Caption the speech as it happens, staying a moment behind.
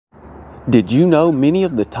Did you know many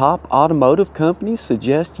of the top automotive companies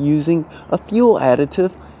suggest using a fuel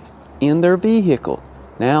additive in their vehicle?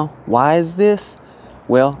 Now, why is this?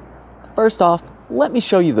 Well, first off, let me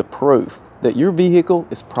show you the proof that your vehicle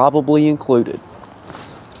is probably included.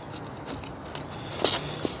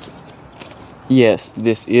 Yes,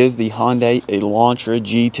 this is the Hyundai Elantra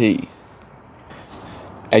GT.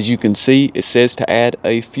 As you can see, it says to add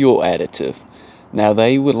a fuel additive. Now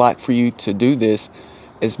they would like for you to do this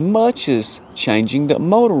as much as changing the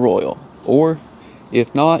motor oil, or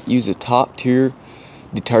if not, use a top tier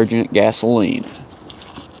detergent gasoline.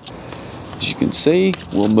 As you can see,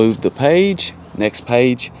 we'll move the page, next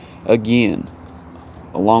page again,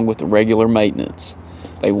 along with the regular maintenance.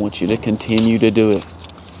 They want you to continue to do it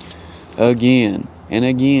again and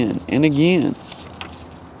again and again.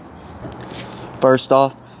 First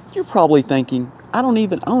off, you're probably thinking, I don't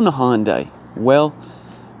even own a Hyundai. Well,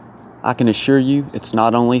 I can assure you it's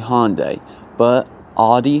not only Hyundai, but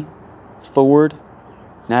Audi, Ford,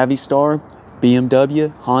 Navistar,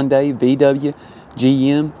 BMW, Hyundai, VW,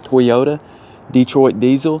 GM, Toyota, Detroit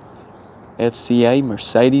Diesel, FCA,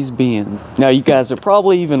 Mercedes-Benz. Now you guys are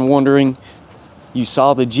probably even wondering, you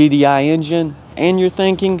saw the GDI engine and you're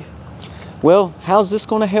thinking, well, how's this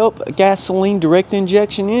going to help a gasoline direct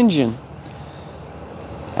injection engine?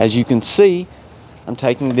 As you can see, I'm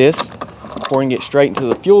taking this, pouring it straight into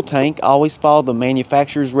the fuel tank. I always follow the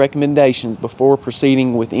manufacturer's recommendations before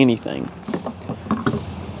proceeding with anything.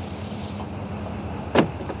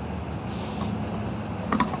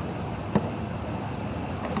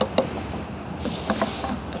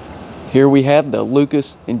 Here we have the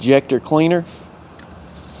Lucas injector cleaner.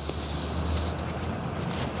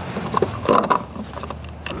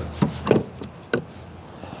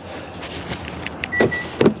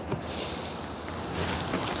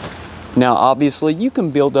 Now obviously you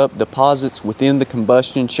can build up deposits within the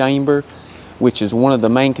combustion chamber, which is one of the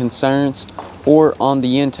main concerns, or on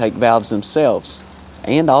the intake valves themselves,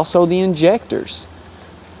 and also the injectors.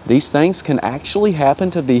 These things can actually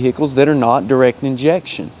happen to vehicles that are not direct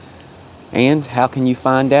injection. And how can you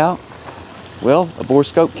find out? Well, a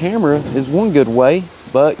borescope camera is one good way,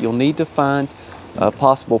 but you'll need to find a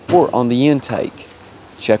possible port on the intake.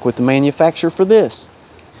 Check with the manufacturer for this.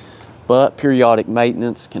 But periodic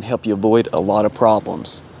maintenance can help you avoid a lot of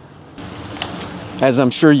problems. As I'm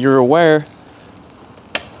sure you're aware,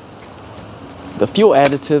 the fuel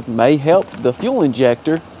additive may help the fuel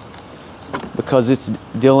injector because it's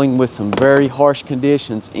dealing with some very harsh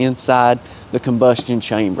conditions inside the combustion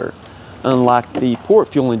chamber. Unlike the port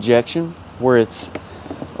fuel injection, where it's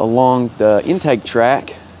along the intake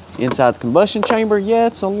track inside the combustion chamber, yeah,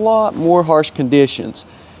 it's a lot more harsh conditions.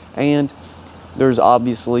 And there's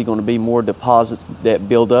obviously going to be more deposits that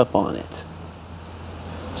build up on it.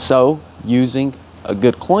 So using a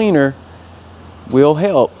good cleaner will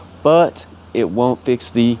help, but it won't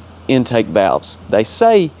fix the intake valves. They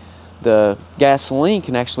say the gasoline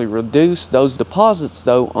can actually reduce those deposits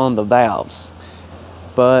though on the valves,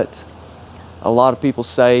 but a lot of people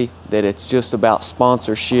say that it's just about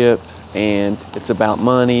sponsorship and it's about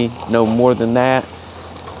money, no more than that,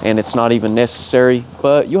 and it's not even necessary,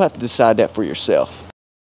 but you'll have to decide that for yourself.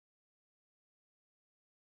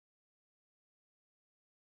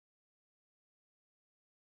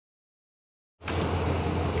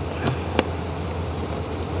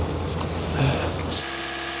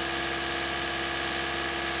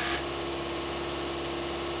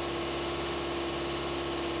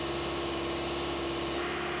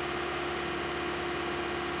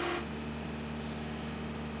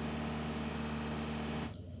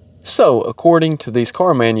 So, according to these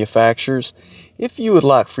car manufacturers, if you would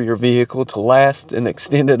like for your vehicle to last an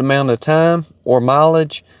extended amount of time or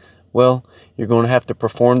mileage, well, you're going to have to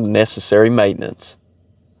perform the necessary maintenance.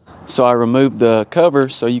 So I removed the cover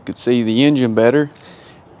so you could see the engine better,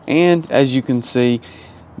 and as you can see,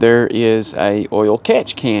 there is a oil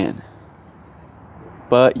catch can.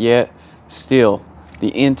 But yet, still, the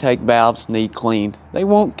intake valves need cleaned. They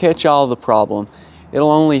won't catch all the problem. It'll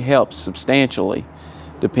only help substantially,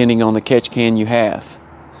 depending on the catch can you have.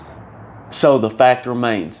 So the fact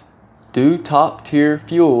remains, do top tier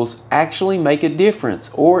fuels actually make a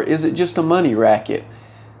difference, or is it just a money racket?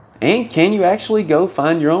 And can you actually go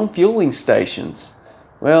find your own fueling stations?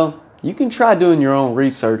 Well, you can try doing your own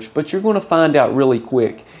research, but you're going to find out really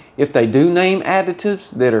quick. If they do name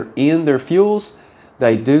additives that are in their fuels,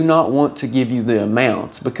 they do not want to give you the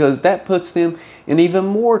amounts, because that puts them in even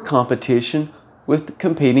more competition with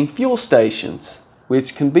competing fuel stations,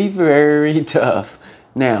 which can be very tough.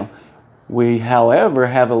 Now, we, however,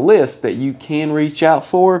 have a list that you can reach out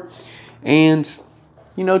for, and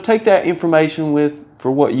take that information with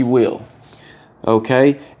for what you will.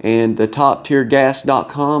 Okay, and the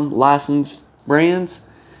toptiergas.com licensed brands,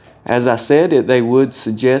 as I said, they would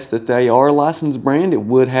suggest that they are a licensed brand. It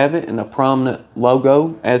would have it in a prominent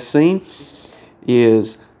logo as seen.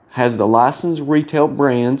 Has the licensed retail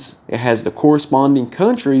brands. It has the corresponding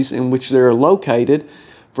countries in which they're located.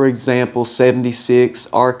 For example, 76,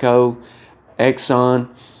 Arco, Exxon,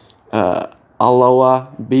 Aloha,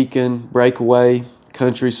 Beacon, Breakaway,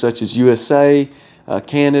 countries such as USA,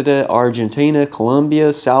 Canada, Argentina,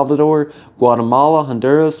 Colombia, Salvador, Guatemala,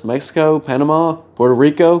 Honduras, Mexico, Panama, Puerto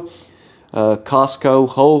Rico, Costco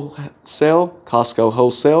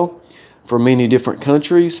Wholesale for many different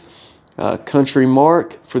countries, Country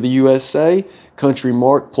Mark for the USA, Country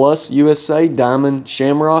Mark Plus USA, Diamond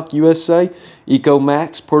Shamrock USA, Eco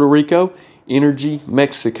Max Puerto Rico, Energy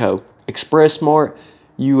Mexico, Express Mart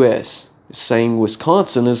US, same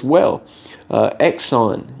Wisconsin as well,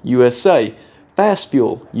 Exxon USA, Fast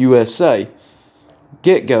Fuel USA,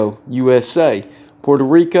 Get Go USA, Puerto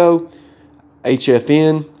Rico,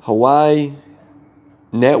 HFN Hawaii,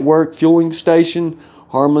 Network Fueling Station,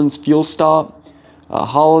 Harmon's Fuel Stop,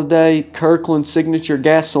 Holiday, Kirkland Signature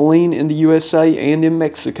Gasoline in the USA and in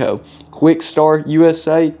Mexico, Quick Start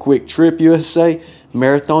USA, Quick Trip USA,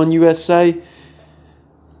 Marathon USA,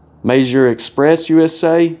 Major Express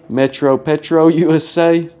USA, Metro Petro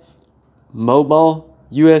USA, Mobile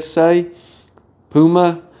USA,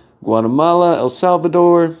 Puma, Guatemala, El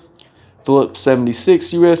Salvador, Phillips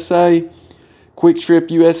 76 USA, Quick Trip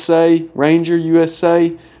USA, Ranger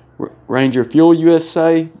USA, Ranger Fuel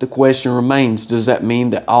USA. The question remains, does that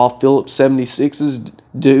mean that all Phillips 76s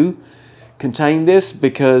do contain this?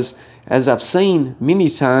 Because as I've seen many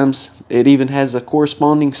times, it even has a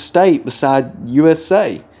corresponding state beside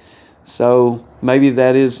USA. So maybe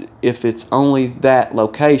that is if it's only that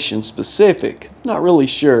location specific. Not really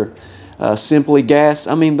sure. Simply Gas,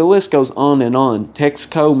 I mean the list goes on and on.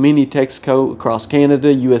 Texaco, Mini Texaco across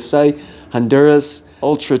Canada, USA, Honduras,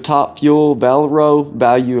 Ultra Top Fuel, Valero,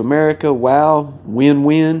 Value America, Wow,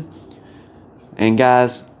 Win-Win. And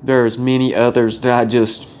guys, there's many others that I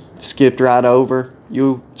just skipped right over.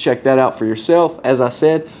 You check that out for yourself. As I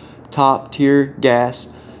said,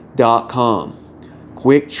 toptiergas.com.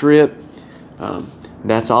 Quick Trip,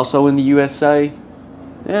 that's also in the USA.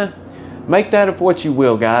 Yeah, make that of what you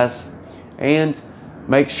will, guys. And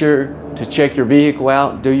make sure to check your vehicle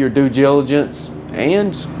out, do your due diligence,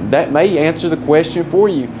 and that may answer the question for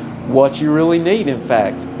you, what you really need, in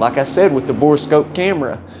fact. Like I said, with the borescope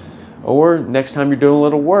camera, or next time you're doing a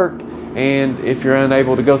little work, and if you're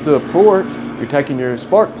unable to go through a port, you're taking your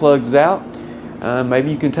spark plugs out, maybe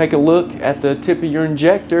you can take a look at the tip of your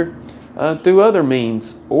injector through other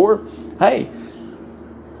means, or hey,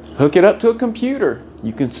 hook it up to a computer.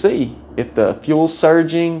 You can see if the fuel's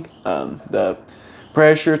surging, the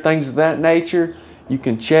pressure, things of that nature. You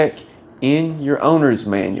can check in your owner's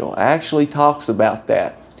manual. It actually talks about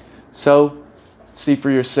that. So see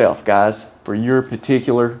for yourself, guys, for your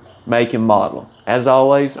particular make and model. As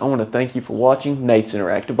always, I want to thank you for watching Nate's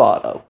Interactive Auto.